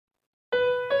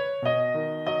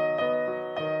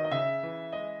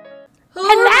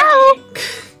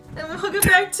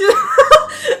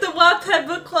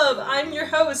Club. I'm your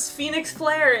host, Phoenix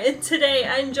Flare, and today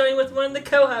I'm joined with one of the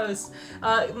co-hosts,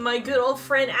 my good old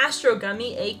friend Astro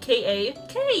Gummi, aka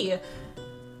K.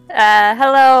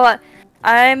 Hello.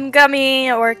 I'm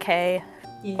Gummi or K.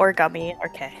 Yeah. Or Gummi or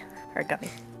K. Or Gummi.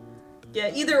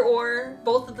 Yeah, either or,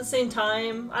 both at the same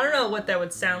time. I don't know what that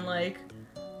would sound like.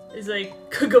 It's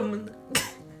like kugum.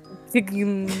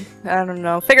 I don't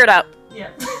know. Figure it out.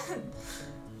 Yeah.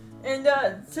 And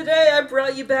today I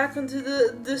brought you back into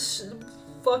this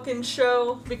fucking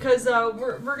show because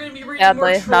we're gonna be reading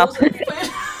more trolls. No.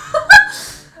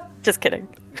 Just kidding.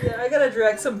 Yeah, I gotta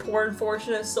drag some poor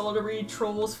unfortunate soul to read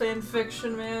trolls fan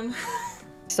fiction, man.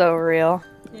 So real.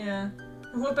 Yeah.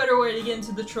 What better way to get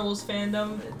into the trolls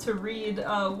fandom to read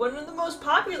one of the most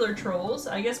popular trolls,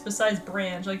 I guess besides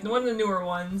Branch, like one of the newer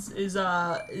ones is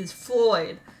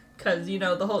Floyd, cause you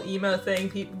know the whole emo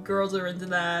thing, girls are into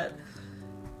that.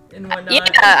 And whatnot.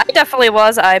 Yeah, I definitely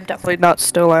was. I'm definitely not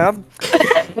still am.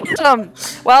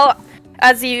 Well,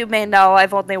 as you may know,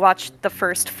 I've only watched the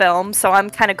first film, so I'm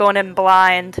kind of going in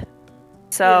blind.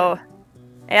 So,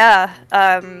 yeah,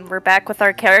 we're back with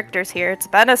our characters here. It's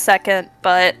been a second,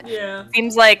 but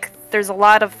seems like there's a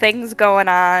lot of things going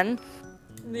on.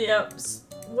 Yeah.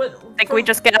 I think we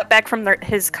just got back from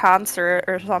his concert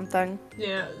or something.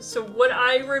 Yeah, so what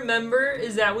I remember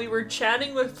is that we were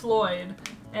chatting with Floyd,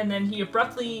 and then he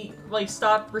abruptly, like,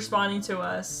 stopped responding to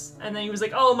us. And then he was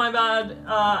like, oh, my bad,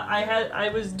 I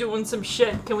was doing some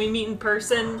shit. Can we meet in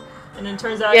person? And then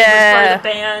turns out he was part of the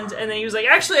band. And then he was like,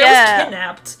 actually, I was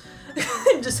kidnapped.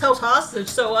 And just held hostage.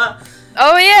 So, oh,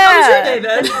 yeah! How was your day,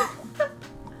 Ben?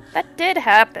 That did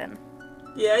happen.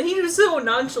 Yeah, and he was so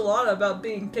nonchalant about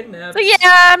being kidnapped. So,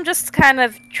 yeah, I'm just kind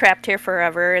of trapped here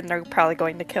forever, and they're probably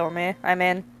going to kill me. I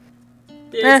mean...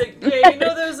 Yeah, it's like, yeah,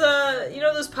 you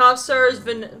know those pop stars,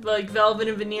 like Velvet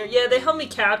and Veneer. Yeah, they held me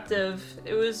captive.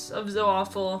 It was so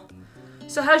awful.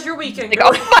 So how's your weekend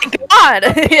going? Oh my god!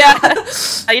 Yeah.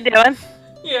 How you doing?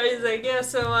 Yeah, he's like, yeah.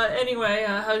 So anyway,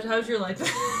 how's your life?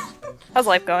 How's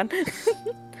life going?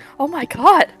 Oh my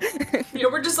god! Yeah,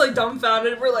 we're just like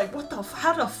dumbfounded. We're like, what the?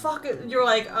 How the fuck? You're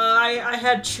like, I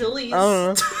had chilies.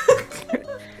 Oh.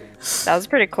 That was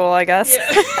pretty cool, I guess.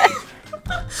 Yeah.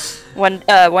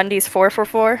 Wendy's 4 for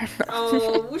 4.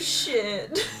 Oh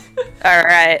shit! All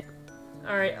right.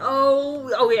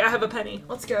 Oh wait, I have a penny.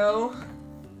 Let's go.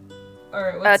 All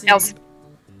right. Let's see. You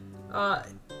know, I'm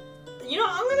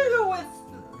gonna go with.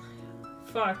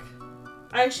 Fuck.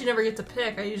 I actually never get to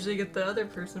pick. I usually get the other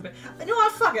person to pick. You know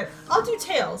what? Fuck it. I'll do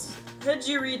tails. Heads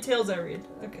you read, tails I read.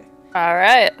 Okay. All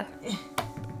right.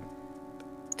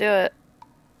 Do it.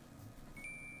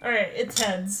 All right. It's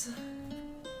heads.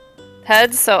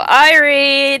 Heads, so I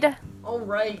read.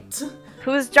 Alright.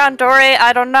 Who's John Dory?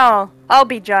 I don't know. I'll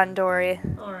be John Dory.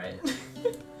 Alright.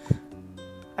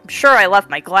 I'm sure I left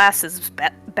my glasses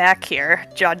back here,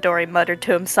 John Dory muttered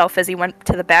to himself as he went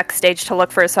to the backstage to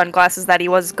look for his sunglasses that he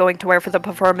was going to wear for the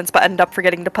performance but ended up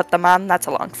forgetting to put them on. That's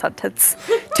a long sentence.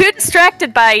 Too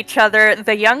distracted by each other,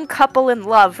 the young couple in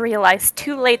love realized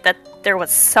too late that there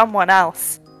was someone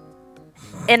else.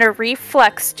 In a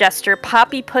reflex gesture,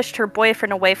 Poppy pushed her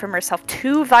boyfriend away from herself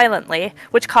too violently,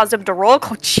 which caused him to roll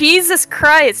Jesus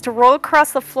Christ! To roll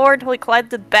across the floor until he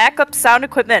collided with backup sound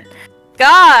equipment.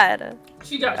 God!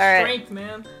 She got strength,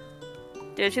 man.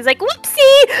 Dude, she's like,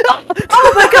 whoopsie!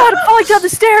 Oh my god, I'm falling down the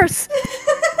stairs!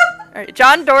 Alright,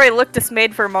 John Dory looked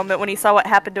dismayed for a moment when he saw what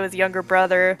happened to his younger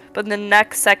brother, but in the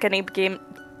next second he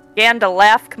began to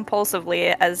laugh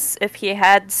compulsively as if he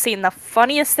had seen the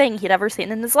funniest thing he'd ever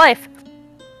seen in his life.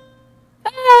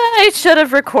 I should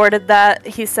have recorded that,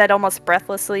 he said almost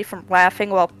breathlessly from laughing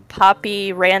while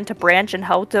Poppy ran to Branch and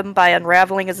helped him by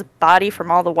unraveling his body from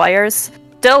all the wires.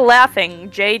 Still laughing,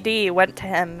 JD went to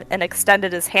him and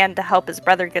extended his hand to help his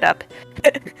brother get up.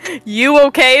 You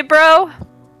okay, bro?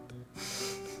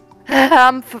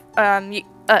 I'm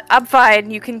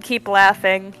fine, you can keep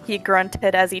laughing, he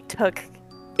grunted as he took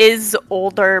his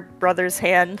older brother's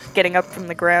hand, getting up from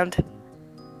the ground.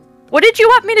 What did you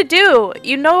want me to do?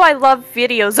 You know I love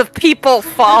videos of people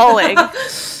falling.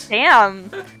 Damn,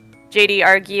 JD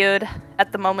argued.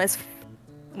 At the moment, his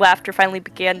laughter finally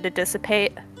began to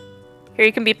dissipate. Here,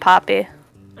 you can be Poppy.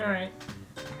 Alright.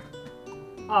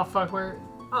 Oh, fuck,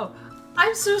 Oh,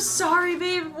 I'm so sorry,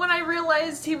 babe. When I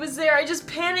realized he was there, I just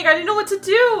panicked. I didn't know what to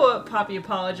do. Poppy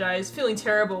apologized, feeling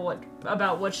terrible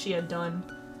about what she had done.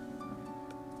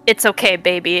 It's okay,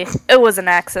 baby. It was an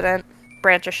accident.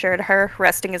 Branch assured her,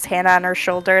 resting his hand on her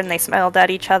shoulder, and they smiled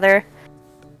at each other.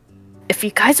 If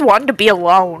you guys wanted to be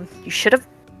alone,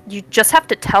 you just have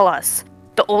to tell us,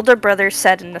 the older brother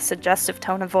said in a suggestive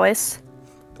tone of voice.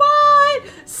 What?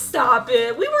 Stop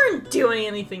it. We weren't doing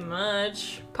anything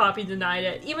much. Poppy denied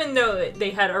it, even though they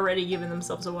had already given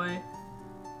themselves away.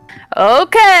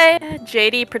 Okay.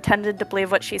 JD pretended to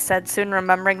believe what she said, soon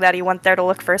remembering that he went there to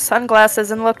look for his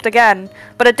sunglasses and looked again.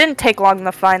 But it didn't take long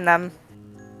to find them.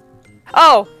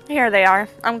 Oh, here they are.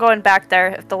 I'm going back there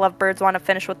if the lovebirds want to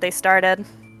finish what they started.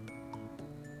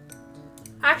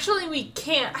 Actually, we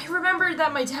can't. I remember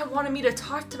that my dad wanted me to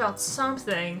talk about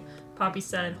something, Poppy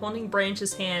said, holding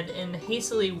Branch's hand and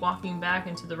hastily walking back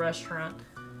into the restaurant.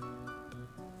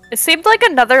 It seemed like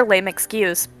another lame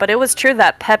excuse, but it was true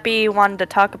that Peppy wanted to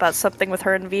talk about something with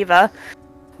her and Viva.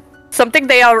 Something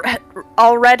they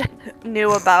already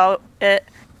knew about it,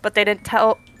 but they didn't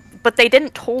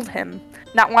told him,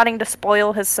 not wanting to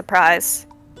spoil his surprise.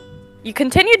 You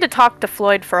continued to talk to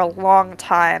Floyd for a long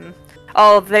time.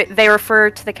 Oh, they refer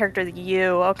to the character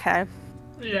you, okay.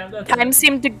 Yeah, that's Time it.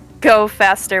 seemed to go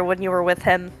faster when you were with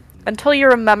him, until you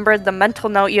remembered the mental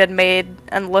note you had made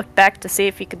and looked back to see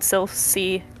if you could still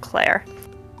see Claire.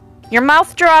 Your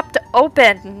mouth dropped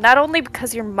open, not only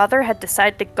because your mother had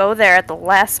decided to go there at the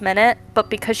last minute, but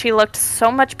because she looked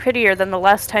so much prettier than the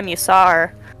last time you saw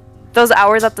her. Those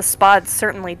hours at the spa had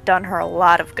certainly done her a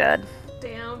lot of good.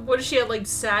 Damn, what if she had like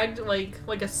sagged,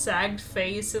 like a sagged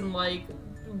face and like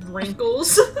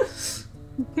wrinkles?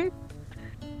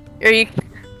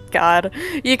 God,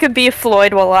 you could be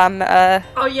Floyd while I'm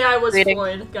Oh yeah, I was reading.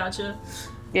 Floyd. Gotcha.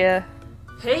 Yeah.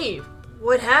 Hey,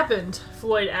 what happened?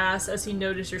 Floyd asked as he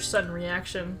noticed your sudden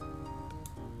reaction.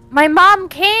 My mom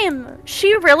came!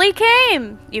 She really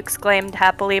came! You exclaimed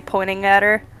happily, pointing at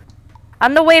her.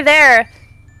 On the way there,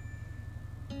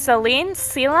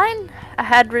 Celine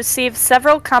had received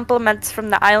several compliments from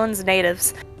the island's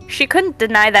natives. She couldn't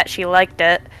deny that she liked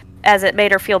it, as it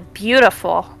made her feel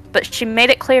beautiful, but she made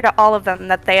it clear to all of them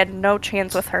that they had no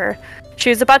chance with her. She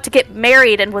was about to get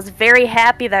married and was very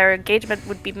happy that her engagement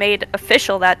would be made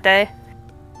official that day.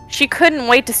 She couldn't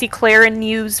wait to see Claire and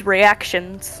Yu's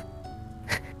reactions.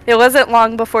 It wasn't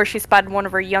long before she spotted one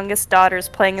of her youngest daughters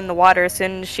playing in the water as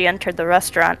soon as she entered the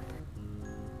restaurant.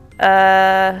 You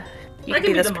I can can be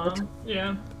be this the person. mom.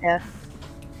 Yeah. Yeah.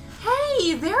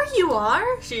 Hey, there you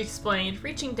are, she explained,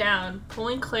 reaching down,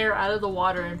 pulling Claire out of the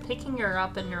water and picking her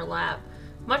up in her lap,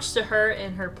 much to her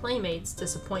and her playmates'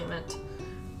 disappointment.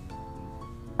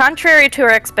 Contrary to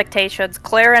her expectations,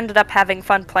 Claire ended up having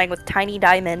fun playing with Tiny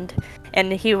Diamond,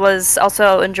 and he was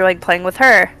also enjoying playing with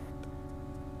her.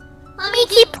 Let me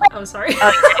keep playing. Oh, sorry.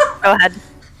 Okay, go ahead.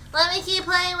 Let me keep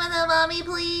playing with it, mommy,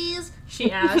 please.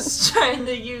 She asked, trying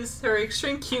to use her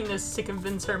extreme cuteness to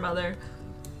convince her mother.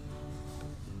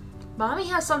 Mommy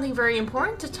has something very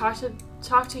important to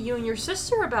talk to you and your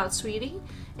sister about, sweetie.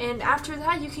 And after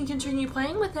that, you can continue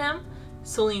playing with him,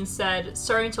 Celine said,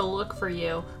 starting to look for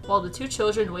you, while the two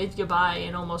children waved goodbye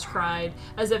and almost cried,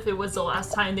 as if it was the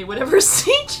last time they would ever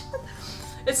see each other.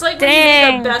 It's like when you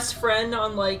Dang. meet a best friend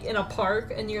on like in a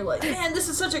park, and you're like, man, this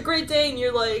is such a great day, and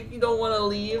you're like, you don't want to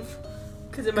leave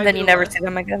because it might. And then be you the never last- see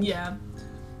them again. Yeah.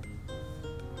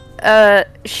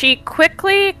 She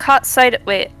quickly caught sight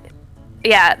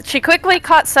of, she quickly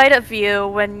caught sight of you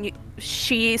when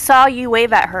she saw you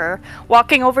wave at her,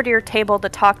 walking over to your table to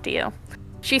talk to you.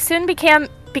 She soon became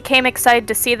excited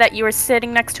to see that you were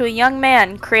sitting next to a young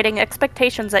man, creating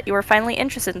expectations that you were finally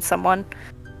interested in someone.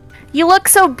 You look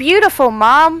so beautiful,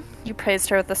 Mom! You praised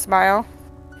her with a smile.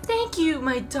 Thank you,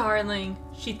 my darling.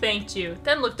 She thanked you,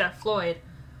 then looked at Floyd.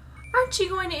 Aren't you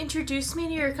going to introduce me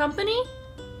to your company?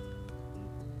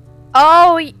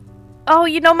 Oh,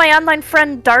 you know my online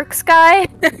friend Dark Sky?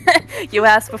 You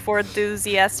asked before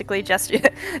enthusiastically gesturing.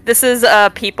 This is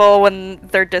people when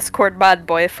their Discord mod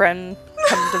boyfriend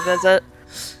comes to visit.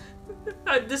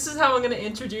 This is how I'm going to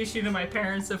introduce you to my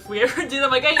parents if we ever do that.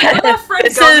 I'm like, hey, you know that friend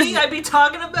This Gummy is- I'd be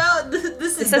talking about? This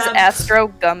This is them. Astro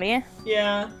Gummy.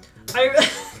 Yeah.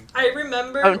 I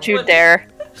remember. Don't you when- dare.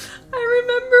 I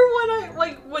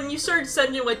remember when you started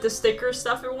sending like the sticker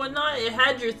stuff and whatnot, it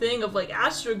had your thing of like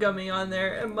Astro Gummy on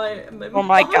there, and my Oh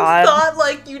my mom God. thought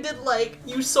like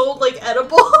you sold like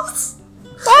edibles.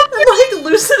 And,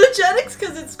 like hallucinogenics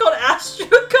because it's called Astro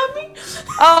Gummy.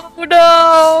 Oh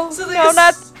no! So they No,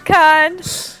 just- not kind.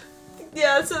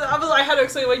 Yeah, so I had to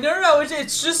explain like no,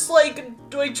 it's just like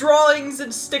drawings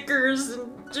and stickers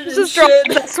and This and is drawing.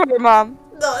 shit. I swear, Mom.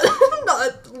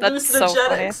 Not That's so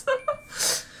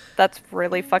hallucinogenics. That's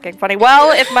really fucking funny.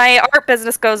 Well, if my art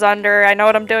business goes under, I know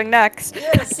what I'm doing next.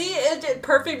 Yeah, see, it did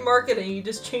perfect marketing. You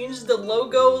just change the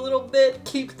logo a little bit,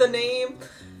 keep the name.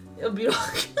 It'll be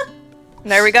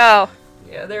There we go.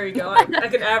 yeah, there you go. I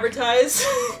could advertise.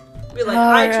 Be like,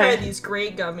 I Alright. tried these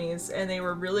great gummies and they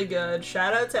were really good.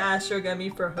 Shout out to Astro Gummy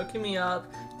for hooking me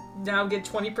up. now get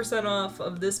 20% off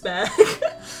of this bag.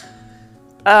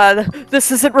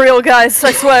 This isn't real, guys,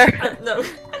 I swear. No.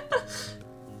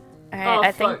 Alright,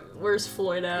 I think... Where's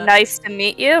Floyd at? Nice to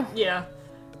meet you. Yeah.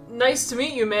 Nice to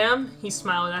meet you, ma'am. He's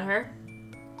smiling at her.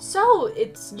 So,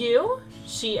 it's you?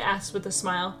 She asked with a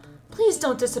smile. Please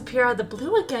don't disappear out of the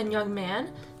blue again, young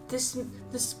man. This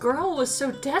girl was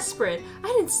so desperate. I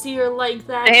didn't see her like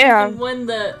that even when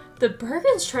the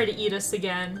Bergens tried to eat us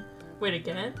again. Wait,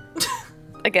 again?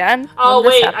 Again? Oh,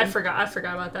 wait, I forgot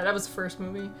about that. That was the first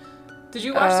movie. Did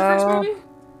you watch the first movie?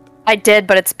 I did,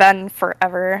 but it's been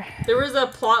forever. There was a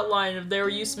plot line of they were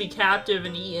used to be captive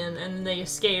and eaten, and they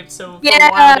escaped, so for yeah,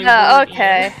 a while they weren't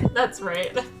okay. eaten. That's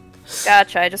right.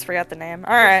 Gotcha, I just forgot the name.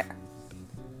 Alright.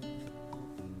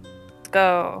 Let's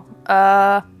go.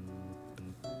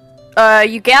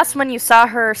 You gasped when you saw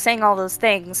her saying all those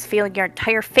things, feeling your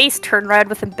entire face turn red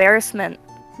with embarrassment.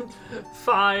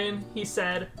 Fine, he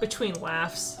said, between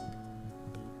laughs.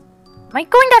 Am I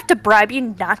going to have to bribe you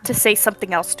not to say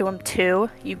something else to him, too?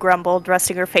 You grumbled,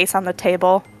 resting her face on the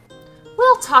table.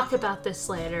 We'll talk about this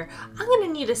later. I'm gonna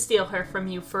need to steal her from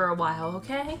you for a while,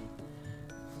 okay?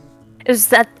 It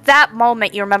was at that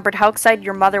moment you remembered how excited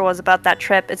your mother was about that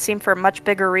trip. It seemed for a much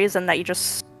bigger reason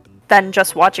than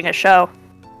just watching a show.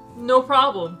 No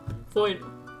problem, Floyd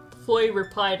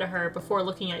replied to her before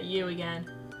looking at you again.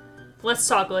 Let's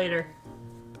talk later.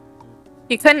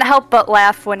 You couldn't help but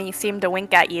laugh when he seemed to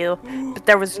wink at you, but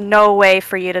there was no way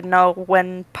for you to know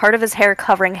when part of his hair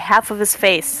covering half of his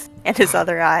face and his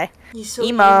other eye. He's so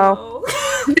emo.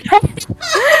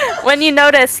 When you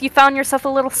noticed, you found yourself a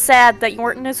little sad that you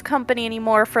weren't in his company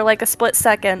anymore for like a split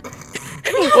second.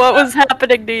 What was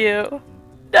happening to you?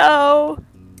 No.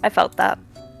 I felt that.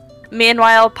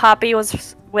 Meanwhile, Poppy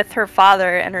was with her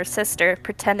father and her sister,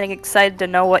 pretending excited to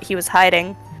know what he was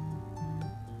hiding.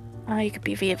 Oh, you could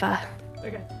be Viva.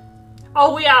 Okay.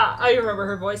 Oh yeah, I remember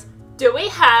her voice. Do we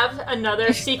have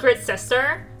another secret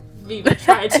sister? Viva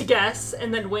tried to guess,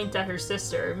 and then winked at her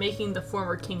sister, making the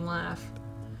former king laugh.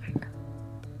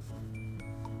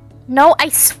 No, I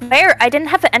swear, I didn't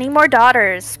have any more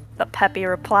daughters, but Peppy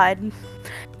replied.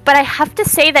 But I have to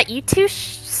say that you two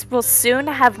will soon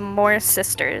have more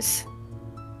sisters.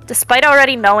 Despite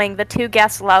already knowing, the two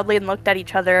gasped loudly and looked at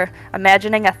each other,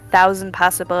 imagining 1,000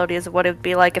 possibilities of what it would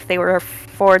be like if they were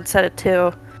 4 instead of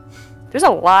 2. There's a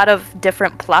lot of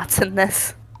different plots in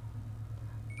this.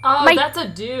 Oh, that's a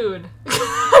dude.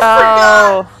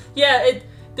 Oh. Yeah,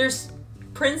 there's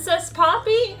Princess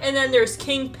Poppy, and then there's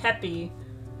King Peppy.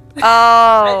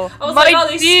 Oh,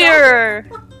 my dear!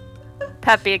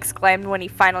 Peppy exclaimed when he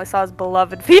finally saw his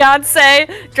beloved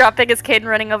fiancé, dropping his cane and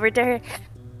running over to her.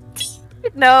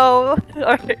 No.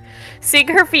 Seeing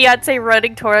her fiancé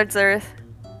running towards her,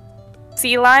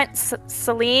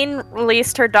 Celine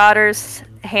released her daughter's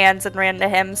hands and ran to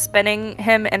him, spinning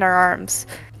him in her arms.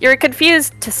 You were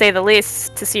confused, to say the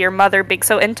least, to see your mother being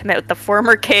so intimate with the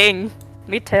former king.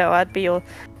 Me too, I'd be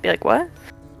like, what?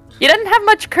 You didn't have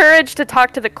much courage to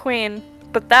talk to the queen,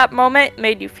 but that moment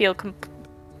made you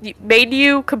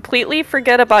completely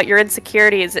forget about your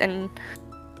insecurities, and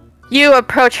you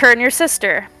approach her and your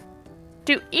sister.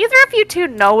 Do either of you two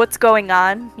know what's going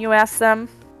on? You asked them.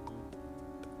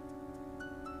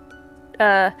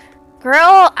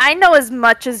 Girl, I know as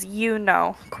much as you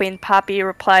know, Queen Poppy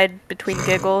replied between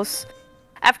giggles.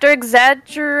 After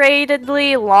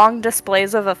exaggeratedly long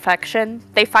displays of affection,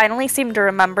 they finally seemed to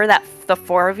remember that the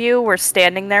 4 of you were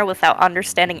standing there without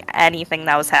understanding anything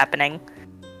that was happening.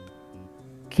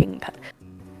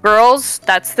 Girls,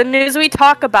 that's the news we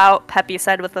talk about, Peppy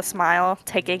said with a smile,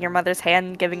 taking your mother's hand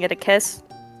and giving it a kiss.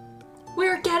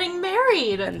 We're getting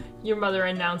married, your mother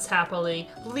announced happily,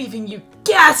 leaving you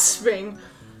gasping.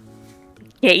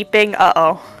 Gaping?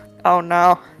 Uh-oh. Oh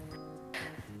no.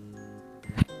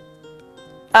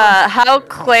 How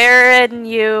Claire and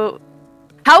you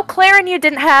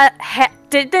didn't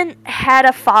had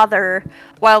a father,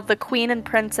 while the queen and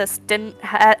princess didn't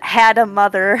had a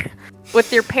mother.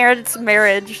 With your parents'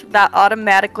 marriage, that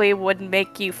automatically would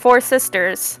make you 4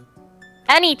 sisters.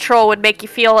 Any troll would make you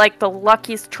feel like the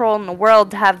luckiest troll in the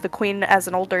world to have the queen as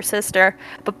an older sister.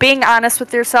 But being honest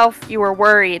with yourself, you were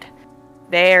worried.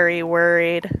 Very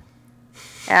worried.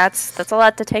 Yeah, that's a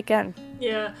lot to take in.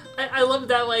 Yeah, I love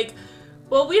that, like,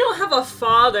 well, we don't have a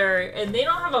father, and they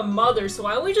don't have a mother, so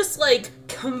why don't we just, like,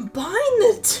 combine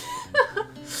the two?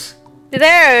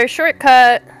 There,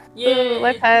 shortcut. Yeah.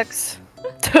 Life hacks.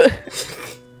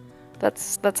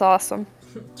 That's awesome.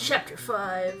 Chapter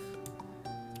 5.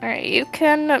 Alright, you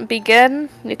can begin.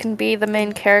 You can be the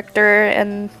main character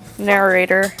and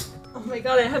narrator. Oh my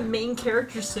god, I have main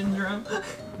character syndrome.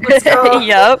 Let's go.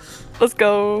 Yup. Let's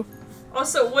go.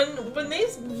 Also, when they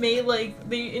made like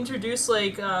they introduced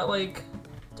like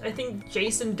I think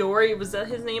Jason Dory, was that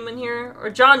his name in here? Or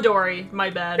John Dory, my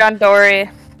bad. John Dory.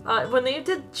 When they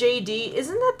did JD,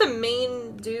 isn't that the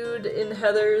main dude in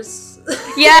Heather's?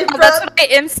 Yeah, that's what I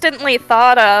instantly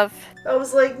thought of. I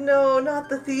was like, no, not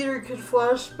the theater kid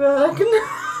flashback.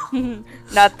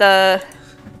 Not the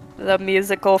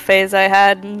musical phase I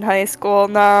had in high school,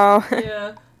 no.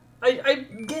 Yeah.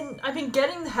 I've been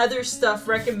getting Heather stuff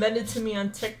recommended to me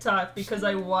on TikTok because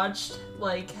I watched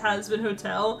like Hazbin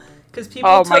Hotel, because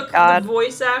people took the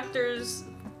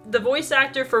voice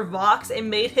actor for Vox and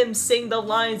made him sing the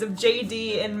lines of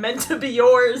JD and Meant to Be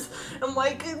Yours. I'm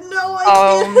like, no, I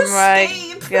can't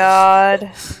escape. Oh my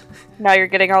god. Now you're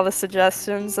getting all the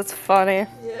suggestions. That's funny.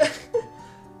 Yeah.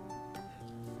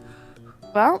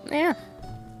 Well, yeah.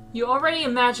 You already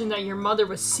imagined that your mother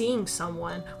was seeing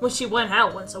someone when she went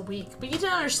out once a week, but you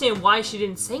didn't understand why she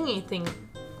didn't say anything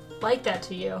like that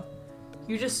to you.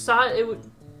 You just thought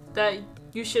that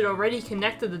you should already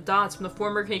connected the dots when the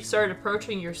former cake started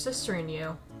approaching your sister and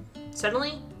you.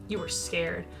 Suddenly, you were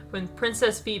scared when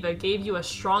Princess Viva gave you a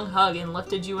strong hug and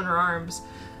lifted you in her arms,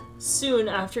 soon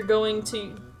after going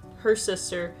to her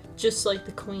sister, just like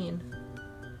the Queen.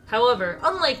 However,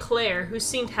 unlike Claire, who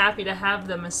seemed happy to have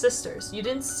them as sisters, you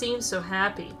didn't seem so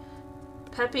happy.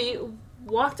 Peppy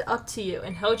walked up to you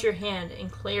and held your hand in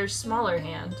Claire's smaller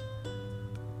hand.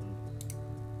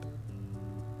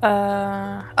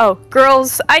 Oh,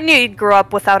 girls, I knew you'd grow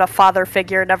up without a father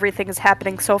figure and everything is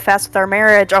happening so fast with our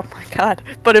marriage. Oh my god.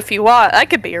 But if you want, I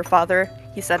could be your father,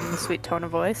 he said in a sweet tone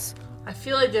of voice. I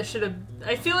feel like this should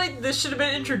have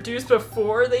been introduced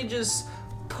before they just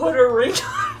put a ring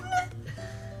on it.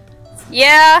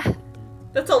 Yeah.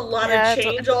 That's a lot of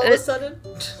change all of a sudden.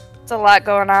 It's a lot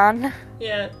going on.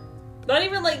 Yeah. Not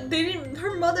even like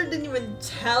her mother didn't even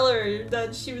tell her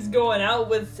that she was going out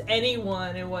with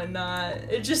anyone and whatnot.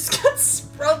 It just got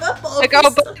sprung up all like, oh,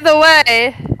 by the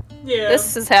way, yeah,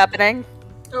 this is happening.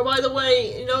 Oh, by the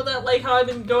way, you know that like how I've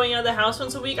been going out of the house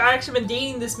once a week? I actually been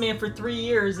dating this man for 3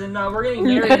 years and we're getting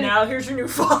married now. Here's your new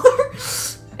father.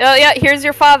 Oh yeah, here's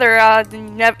your father.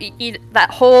 That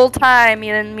whole time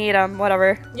you didn't meet him.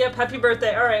 Whatever. Yep, happy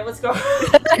birthday. All right, let's go.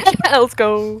 Let's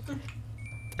go.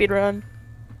 Speedrun.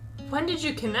 When did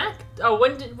you connect? Oh,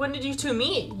 when did you two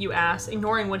meet? You asked,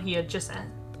 ignoring what he had just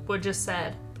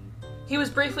said. He was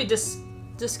briefly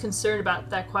disconcerted about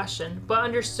that question, but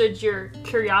understood your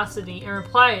curiosity and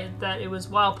replied that it was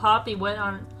while Poppy went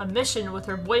on a mission with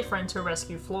her boyfriend to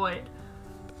rescue Floyd.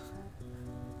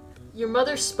 Your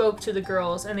mother spoke to the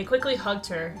girls, and they quickly hugged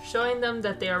her, showing them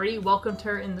that they already welcomed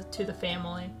her to the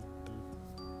family.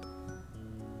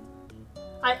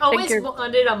 I always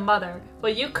wanted a mother.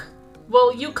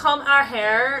 Will you comb our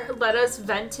hair, let us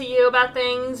vent to you about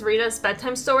things, read us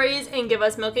bedtime stories, and give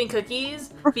us milk and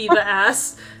cookies? Viva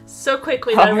asked, so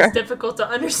quickly that it was difficult to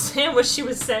understand what she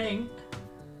was saying.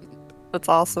 That's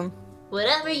awesome.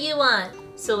 Whatever you want,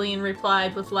 Celine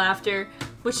replied with laughter,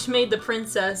 which made the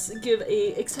princess give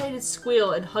a excited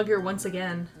squeal and hug her once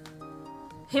again.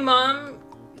 Hey Mom,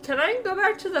 can I go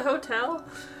back to the hotel?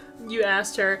 You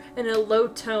asked her in a low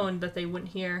tone that they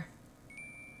wouldn't hear.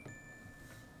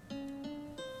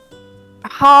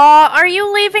 Are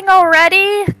you leaving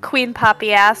already? Queen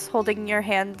Poppy asked, holding your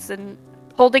hands in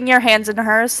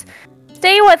hers.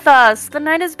 Stay with us. The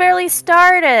night has barely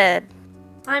started.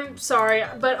 I'm sorry,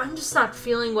 but I'm just not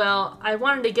feeling well. I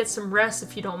wanted to get some rest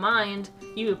if you don't mind.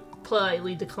 You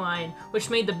politely declined, which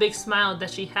made the big smile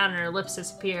that she had on her lips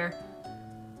disappear.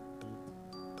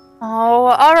 Oh,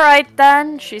 alright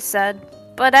then, she said.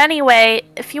 But anyway,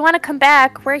 if you want to come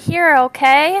back, we're here,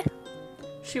 okay?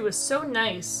 She was so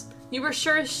nice. You were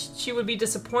sure she would be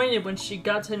disappointed when she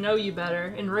got to know you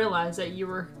better and realized that you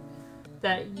were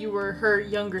her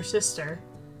younger sister.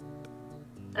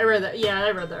 I read that. Yeah,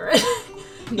 I read that right.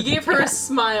 You gave her a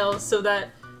smile so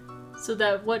that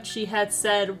what she had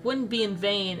said wouldn't be in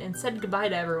vain, and said goodbye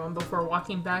to everyone before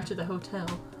walking back to the hotel.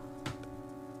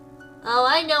 Oh,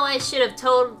 I know I should have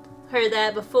told her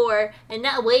that before and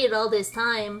not waited all this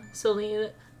time,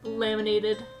 Celine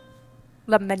lamented.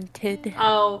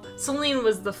 Oh, Celine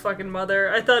was the fucking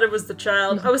mother. I thought it was the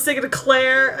child. I was thinking of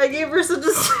Claire. I gave her such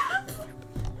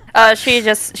a... she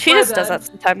just does that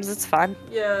sometimes. It's fun.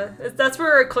 Yeah, that's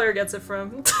where Claire gets it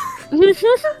from.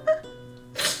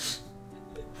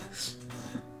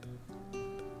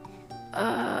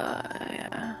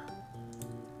 Yeah.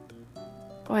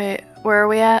 Wait, where are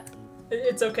we at?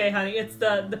 It's okay, honey. It's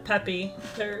the Peppy,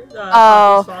 her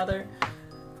Poppy's father.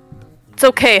 It's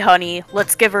okay, honey.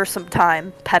 Let's give her some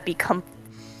time. Peppy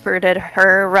comforted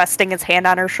her, resting his hand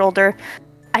on her shoulder.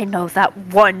 I know that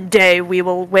one day we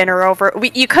will win her over.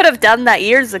 You could have done that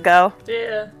years ago.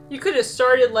 Yeah, you could have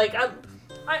started like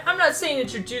I'm not saying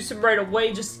introduce him right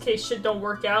away just in case shit don't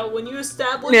work out. When you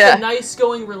establish a nice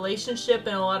going relationship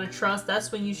and a lot of trust,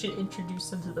 that's when you should introduce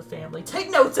them to the family. Take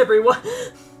notes, everyone.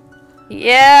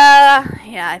 Yeah,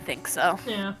 I think so.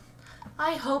 Yeah,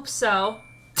 I hope so.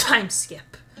 Time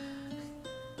skip.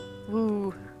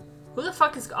 Ooh. Who the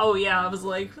fuck is? Oh yeah, I was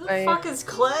like, who the fuck is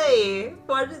Clay?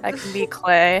 What? I can be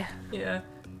Clay. Yeah,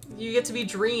 you get to be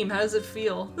Dream. How does it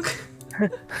feel?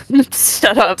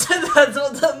 Shut up. That's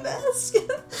what the mask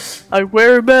is. I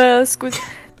wear a mask with.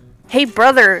 Hey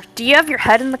brother, do you have your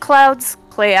head in the clouds?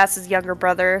 Clay asked his younger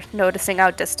brother, noticing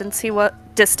how distant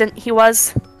he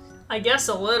was. I guess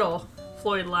a little.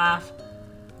 Floyd laughed.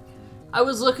 I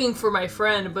was looking for my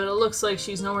friend, but it looks like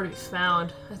she's nowhere to be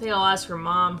found. I think I'll ask her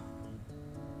mom.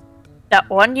 That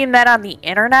one you met on the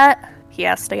internet? He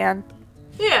asked again.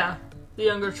 Yeah. The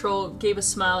younger troll gave a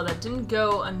smile that didn't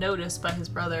go unnoticed by his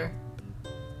brother.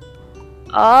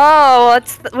 Oh,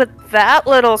 what's with that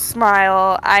little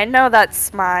smile? I know that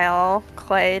smile.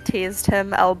 Clay teased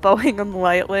him, elbowing him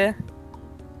lightly.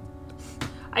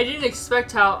 I didn't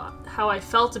expect how I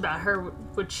felt about her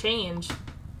would change,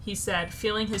 he said,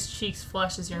 feeling his cheeks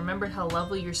flush as he remembered how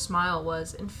lovely your smile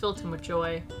was and filled him with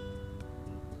joy.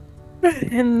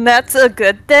 And that's a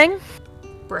good thing?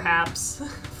 Perhaps,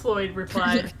 Floyd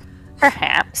replied.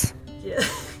 Perhaps. Yeah.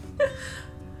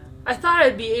 I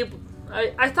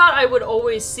thought I would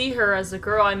always see her as the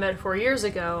girl I met 4 years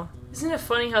ago. Isn't it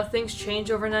funny how things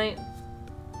change overnight?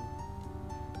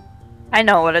 I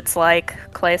know what it's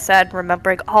like, Clay said,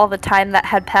 remembering all the time that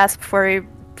had passed before he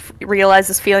realized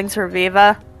his feelings for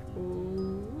Viva.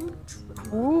 Ooh.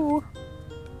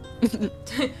 Do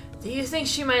you think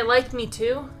she might like me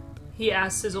too? He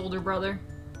asked his older brother.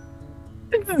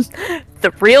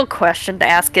 The real question to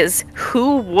ask is,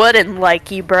 who wouldn't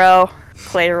like you, bro?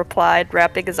 Clay replied,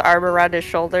 wrapping his arm around his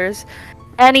shoulders.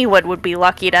 Anyone would be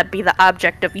lucky to be the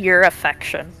object of your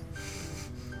affection.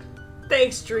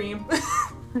 Thanks, Dream.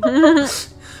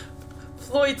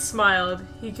 Floyd smiled.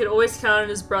 He could always count on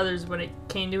his brothers when it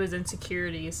came to his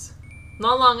insecurities.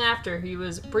 Not long after, he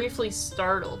was briefly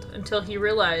startled until he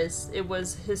realized it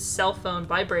was his cell phone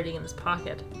vibrating in his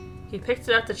pocket. He picked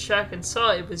it up to check and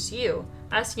saw it was you,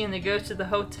 asking him to go to the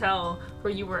hotel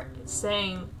where you were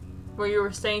staying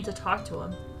to talk to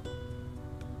him.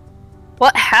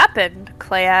 What happened?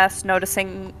 Clay asked,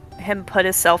 noticing him put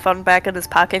his cell phone back in his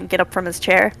pocket and get up from his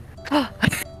chair.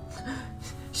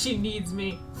 She needs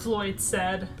me, Floyd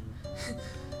said.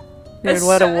 Dude,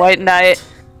 what a white knight.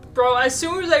 Bro, as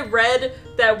soon as I read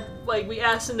that, like, we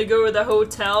asked him to go to the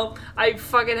hotel, I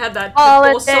fucking had that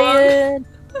whole song.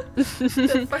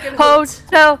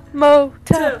 Hotel,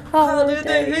 motel,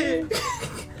 holiday.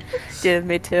 Dude,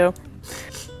 me too.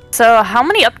 So, how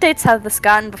many updates have this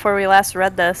gotten before we last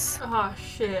read this? Oh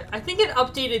shit! I think it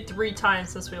updated 3 times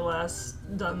since we last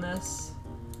done this.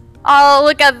 Oh,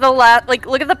 look at the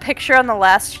look at the picture on the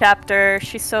last chapter.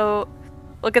 She's so.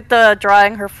 Look at the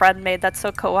drawing her friend made. That's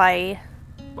so kawaii.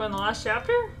 What, in the last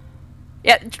chapter?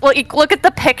 Yeah, look at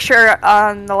the picture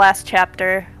on the last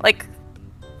chapter, like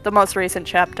the most recent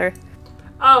chapter.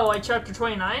 Oh, like chapter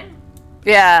 29?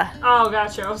 Yeah. Oh,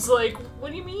 gotcha. I was like,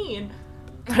 what do you mean?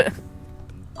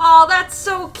 Oh, that's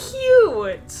so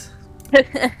cute!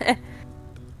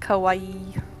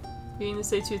 Kawaii. You need to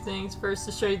say 2 things. First,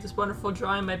 to show you this wonderful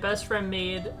drawing my best friend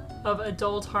made of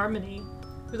adult Harmony.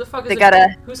 Who the fuck is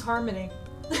who's Harmony?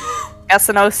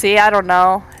 SNOC, I don't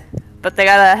know. But they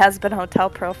got a has-been hotel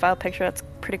profile picture. That's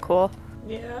pretty cool.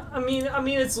 Yeah, I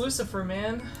mean, it's Lucifer,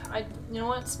 man. You know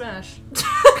what? Smash.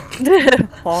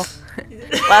 Well,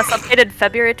 last updated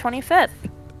February 25th.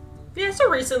 Yeah, so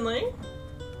recently.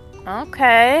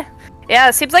 Okay. Yeah,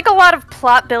 it seems like a lot of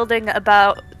plot building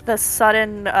about the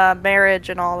sudden marriage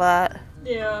and all that.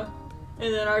 Yeah.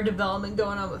 And then our development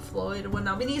going on with Floyd and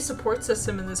whatnot. We need a support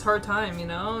system in this hard time, you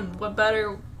know? And what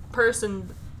better person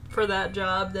for that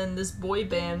job than this boy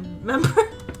band member?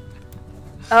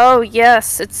 Oh,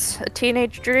 yes. It's a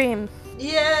teenage dream.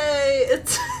 Yay!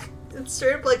 It's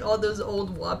straight up like all those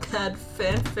old Wattpad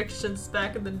fan fictions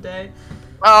back in the day.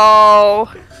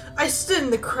 Oh. I stood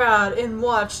in the crowd and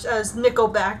watched as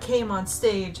Nickelback came on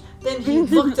stage. Then he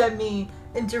looked at me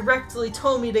and directly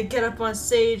told me to get up on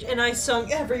stage, and I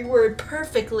sung every word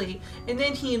perfectly. And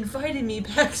then he invited me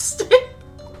backstage.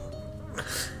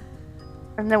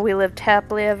 And then we lived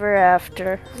happily ever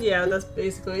after. Yeah, that's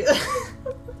basically it.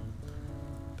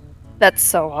 That's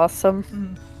so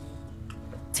awesome.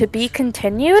 To be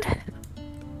continued?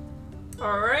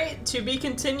 Alright, to be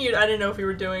continued. I didn't know if we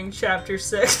were doing chapter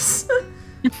 6.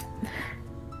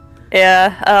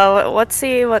 Yeah, let's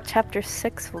see what chapter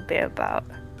 6 will be about.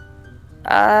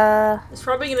 It's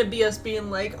probably gonna be us being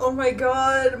like, oh my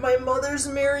god, my mother's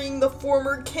marrying the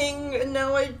former king, and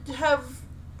now I have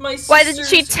my sister's... Why didn't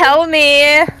she tell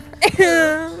me?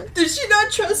 Did she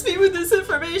not trust me with this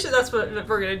information? That's what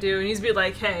we're gonna do, and he's be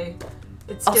like, hey,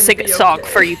 it's I'll gonna sing be a song okay.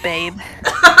 for you, babe.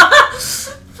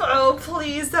 Oh,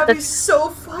 please, that'd be so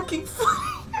fucking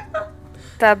funny.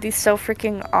 That'd be so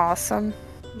freaking awesome.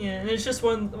 Yeah, and it's just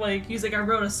one, like, he's like, I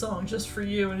wrote a song just for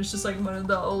you, and it's just like one of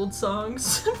the old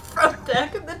songs from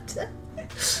back in the day.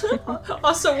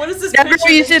 Also, what is this Never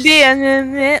picture? used to be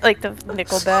like the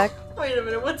Nickelback. Wait a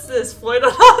minute, what's this? Floyd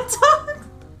on hot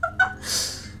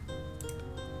dogs?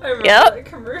 I remember that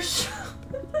commercial.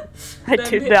 I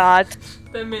do not.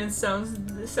 That man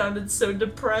sounded so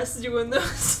depressed doing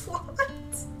those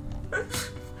lines.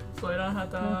 Floyd on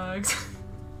hot dogs.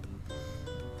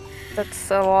 That's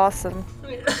so awesome.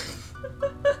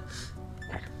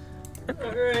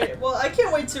 Alright, well, I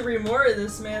can't wait to read more of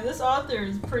this, man. This author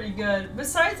is pretty good.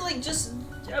 Besides, like, just,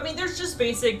 I mean, there's just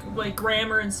basic, like,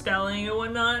 grammar and spelling and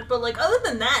whatnot, but, like, other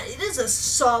than that, it is a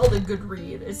solid good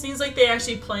read. It seems like they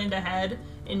actually planned ahead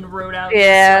and wrote out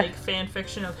this, like, fan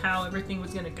fiction of how everything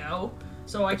was gonna go.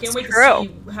 So I can't wait to see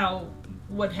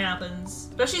what happens,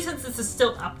 especially since this is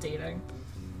still updating.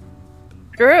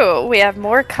 True, we have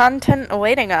more content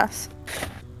awaiting us.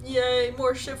 Yay,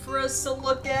 more shit for us to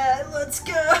look at. Let's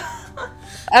go.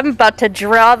 I'm about to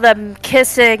draw them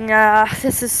kissing.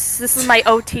 This is my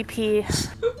OTP.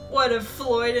 What, a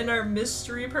Floyd and our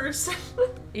mystery person?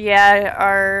 Yeah,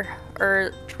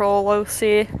 our troll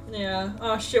OC. Yeah.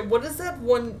 Oh shit, what is that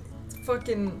one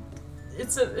fucking...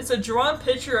 It's a drawn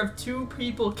picture of two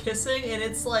people kissing, and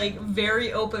it's like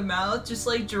very open mouth, just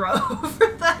like draw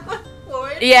over that one,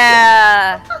 Floyd.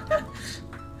 Yeah.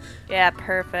 Yeah,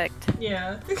 perfect.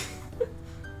 Yeah.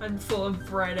 I'm full of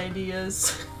bright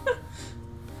ideas.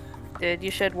 Dude,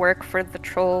 you should work for the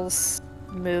Trolls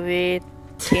movie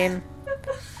team.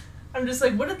 I'm just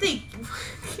like, what if they...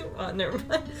 Oh, never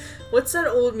mind. What's that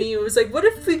old meme? It was like, what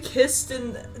if we kissed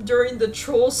during the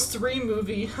Trolls 3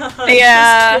 movie?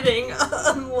 Yeah. Just kidding.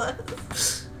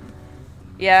 Unless...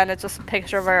 Yeah, and it's just a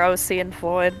picture of our OC and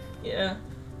Floyd. Yeah.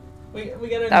 We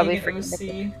gotta make an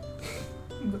OC.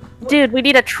 Dude, we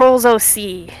need a Trolls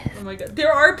OC. Oh my god.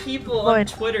 There are people on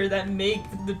Twitter that make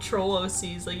the troll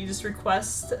OCs. Like, you just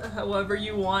request however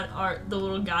you want the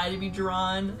little guy to be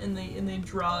drawn, and they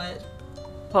draw it.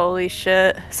 Holy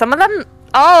shit. Some of them...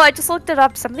 Oh, I just looked it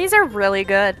up. Some of these are really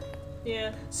good.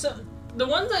 Yeah. So, the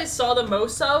ones I saw the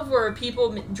most of were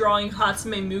people drawing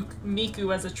Hatsume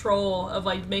Miku as a troll, of,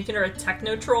 like, making her a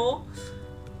techno troll.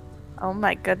 Oh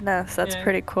my goodness, that's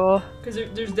pretty cool. Because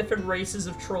there's different races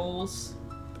of trolls.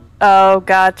 Oh,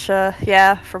 gotcha.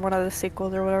 Yeah, from one of the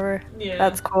sequels or whatever. Yeah.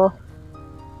 That's cool.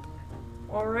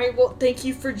 Alright, well, thank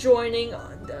you for joining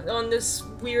on this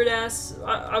weird-ass...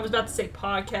 I was about to say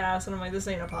podcast, and I'm like, this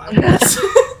ain't a podcast.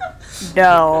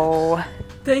 No.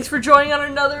 Thanks for joining on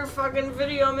another fucking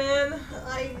video, man.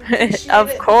 I appreciate Of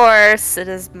it. course, it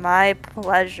is my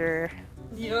pleasure.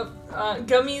 Yep.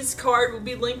 Gummi's card will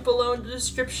be linked below in the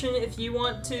description if you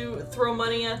want to throw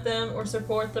money at them or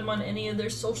support them on any of their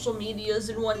social medias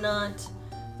and whatnot.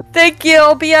 Thank you.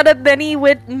 I'll be on a mini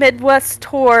Midwest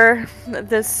tour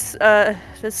this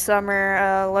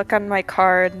summer. Look on my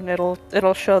card and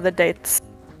it'll show the dates.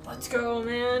 Let's go,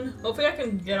 man. Hopefully I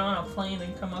can get on a plane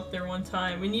and come up there one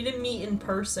time. We need to meet in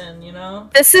person, you know?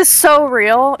 This is so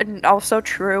real and also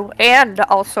true and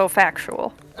also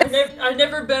factual. I've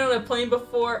never been on a plane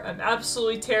before. I'm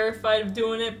absolutely terrified of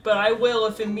doing it, but I will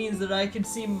if it means that I can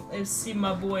see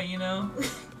my boy, you know?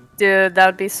 Dude, that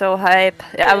would be so hype.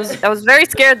 Yeah, I was very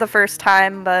scared the first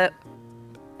time, but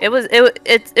it was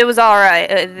all right.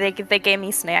 They gave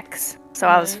me snacks, so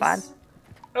I was fine.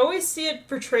 I always see it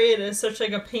portrayed as such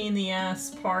like a pain in the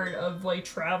ass part of like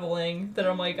traveling that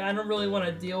I'm like, I don't really want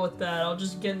to deal with that. I'll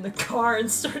just get in the car and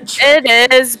start traveling.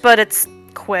 It is, but it's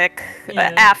quick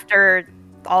after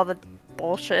all the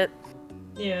bullshit.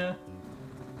 Yeah.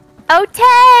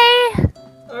 Okay.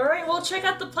 Alright, well check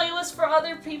out the playlist for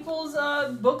other people's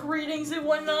book readings and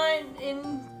whatnot,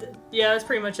 and yeah, that's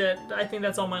pretty much it. I think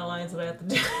that's all my lines that I have to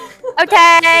do.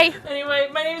 Okay! Anyway,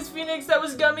 my name is Phoenix, that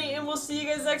was Gummy, and we'll see you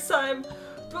guys next time.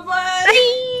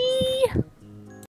 Bye-bye! Bye!